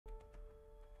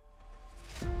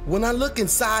When I look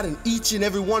inside in each and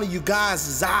every one of you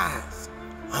guys' eyes,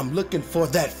 I'm looking for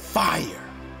that fire.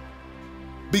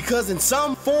 Because in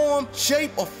some form,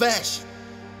 shape, or fashion,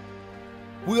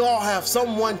 we all have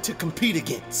someone to compete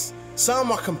against.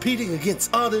 Some are competing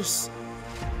against others.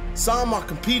 Some are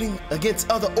competing against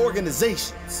other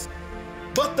organizations.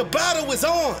 But the battle is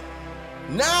on.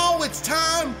 Now it's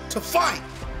time to fight.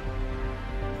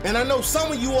 And I know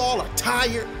some of you all are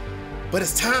tired, but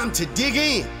it's time to dig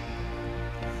in.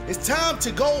 It's time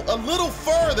to go a little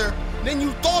further than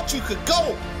you thought you could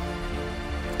go.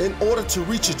 In order to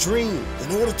reach a dream,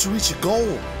 in order to reach a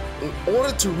goal, in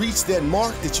order to reach that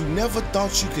mark that you never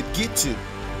thought you could get to,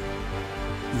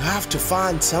 you have to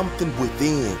find something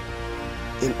within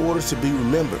in order to be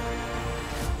remembered.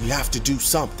 You have to do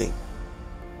something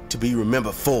to be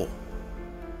remembered for.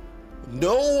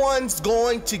 No one's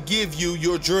going to give you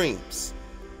your dreams.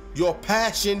 Your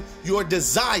passion, your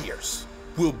desires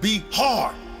will be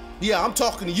hard. Yeah, I'm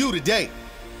talking to you today.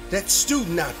 That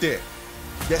student out there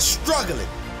that's struggling.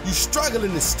 You're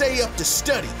struggling to stay up to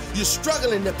study. You're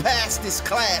struggling to pass this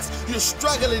class. You're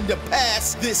struggling to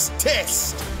pass this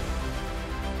test.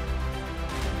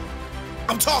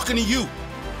 I'm talking to you,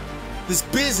 this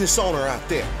business owner out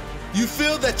there. You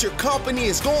feel that your company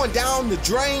is going down the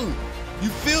drain. You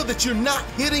feel that you're not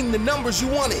hitting the numbers you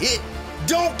want to hit.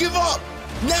 Don't give up.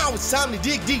 Now it's time to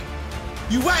dig deep.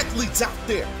 You athletes out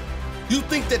there, you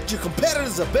think that your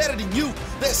competitors are better than you.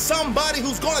 There's somebody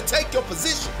who's going to take your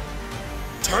position.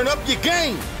 Turn up your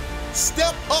game.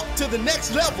 Step up to the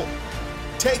next level.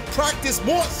 Take practice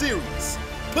more serious.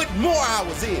 Put more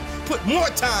hours in. Put more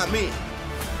time in.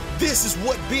 This is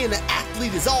what being an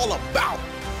athlete is all about.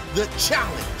 The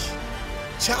challenge.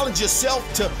 Challenge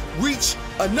yourself to reach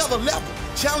another level.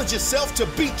 Challenge yourself to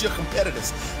beat your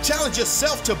competitors. Challenge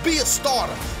yourself to be a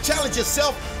starter. Challenge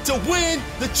yourself to win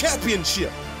the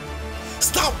championship.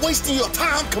 Stop wasting your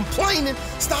time complaining.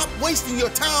 Stop wasting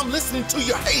your time listening to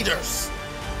your haters.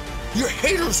 Your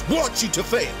haters want you to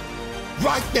fail.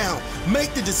 Right now,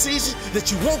 make the decision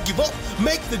that you won't give up.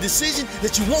 Make the decision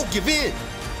that you won't give in.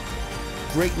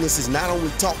 Greatness is not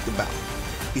only talked about,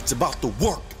 it's about the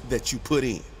work that you put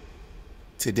in.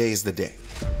 Today is the day.